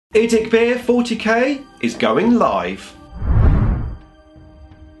IDICBeer 40k is going live.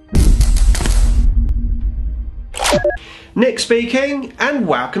 Nick speaking, and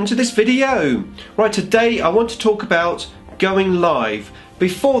welcome to this video. Right, today I want to talk about going live.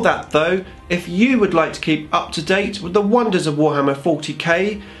 Before that though, if you would like to keep up to date with the wonders of Warhammer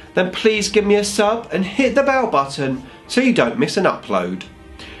 40k, then please give me a sub and hit the bell button so you don't miss an upload.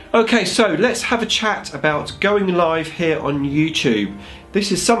 Okay, so let's have a chat about going live here on YouTube. This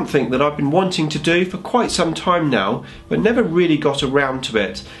is something that I've been wanting to do for quite some time now, but never really got around to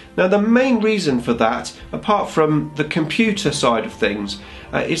it. Now the main reason for that, apart from the computer side of things,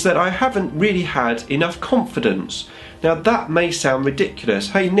 is that I haven't really had enough confidence. Now that may sound ridiculous.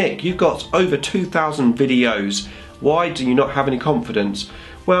 Hey Nick, you've got over 2,000 videos. Why do you not have any confidence?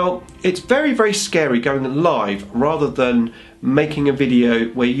 Well, it's very, very scary going live rather than making a video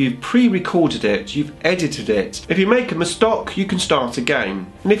where you've pre-recorded it, you've edited it. If you make a mistake, you can start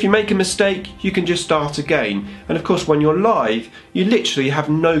again. And if you make a mistake, you can just start again. And of course, when you're live, you literally have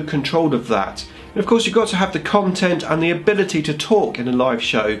no control of that. And of course, you've got to have the content and the ability to talk in a live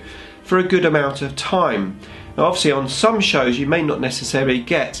show for a good amount of time. Now, obviously, on some shows, you may not necessarily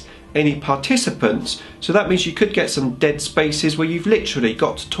get any participants, so that means you could get some dead spaces where you've literally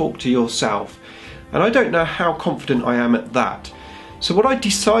got to talk to yourself, and I don't know how confident I am at that. So what I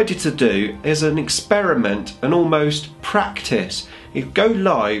decided to do is an experiment, an almost practice, is go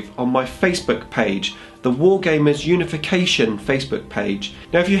live on my Facebook page, the Wargamers Unification Facebook page.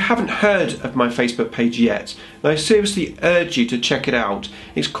 Now if you haven't heard of my Facebook page yet, I seriously urge you to check it out.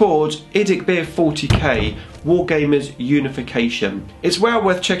 It's called IDICBeer 40k Wargamers Unification. It's well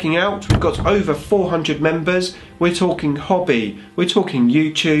worth checking out. We've got over 400 members. We're talking hobby, we're talking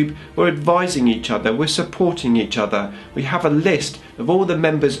YouTube, we're advising each other, we're supporting each other. We have a list of all the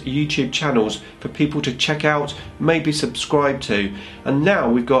members' YouTube channels for people to check out, maybe subscribe to. And now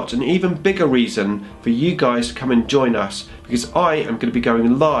we've got an even bigger reason for you guys to come and join us, because I am going to be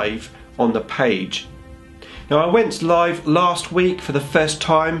going live on the page. Now I went live last week for the first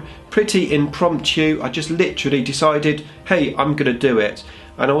time, pretty impromptu. I just literally decided, hey, I'm going to do it.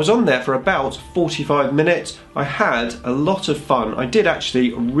 And I was on there for about 45 minutes. I had a lot of fun. I did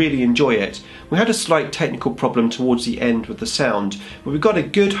actually really enjoy it. We had a slight technical problem towards the end with the sound, but we got a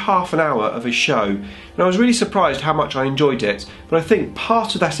good half an hour of a show. And I was really surprised how much I enjoyed it. But I think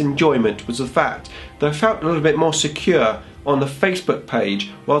part of that enjoyment was the fact that I felt a little bit more secure on the Facebook page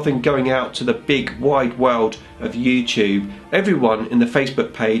rather than going out to the big wide world of YouTube. Everyone in the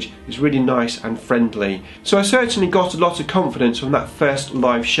Facebook page is really nice and friendly. So I certainly got a lot of confidence from that first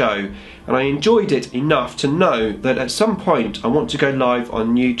live show, and I enjoyed it enough to know that at some point I want to go live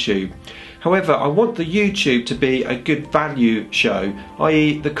on YouTube. However, I want the YouTube to be a good value show,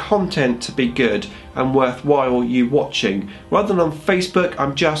 i.e. the content to be good and worthwhile you watching. Rather than on Facebook,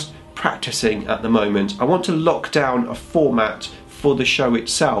 I'm just practicing at the moment. I want to lock down a format for the show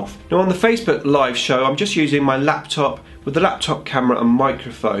itself. Now on the Facebook live show, I'm just using my laptop with the laptop camera and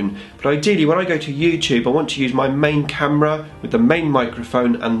microphone, but ideally when I go to YouTube I want to use my main camera with the main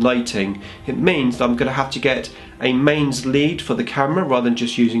microphone and lighting. It means that I'm going to have to get a mains lead for the camera rather than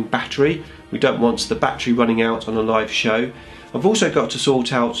just using battery. We don't want the battery running out on a live show. I've also got to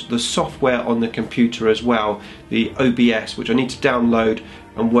sort out the software on the computer as well, the OBS, which I need to download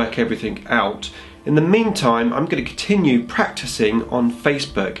and work everything out. In the meantime, I'm going to continue practicing on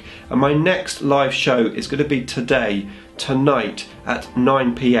Facebook, and my next live show is going to be tonight at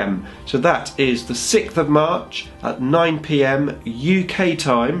 9 PM. So that is the 6th of March at 9 PM UK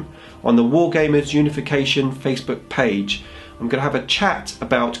time on the Wargamers Unification Facebook page. I'm going to have a chat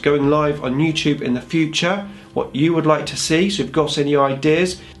about going live on YouTube in the future, what you would like to see. So if you've got any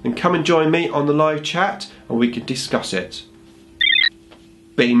ideas, then come and join me on the live chat and we can discuss it.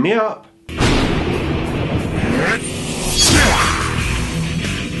 Beam me up.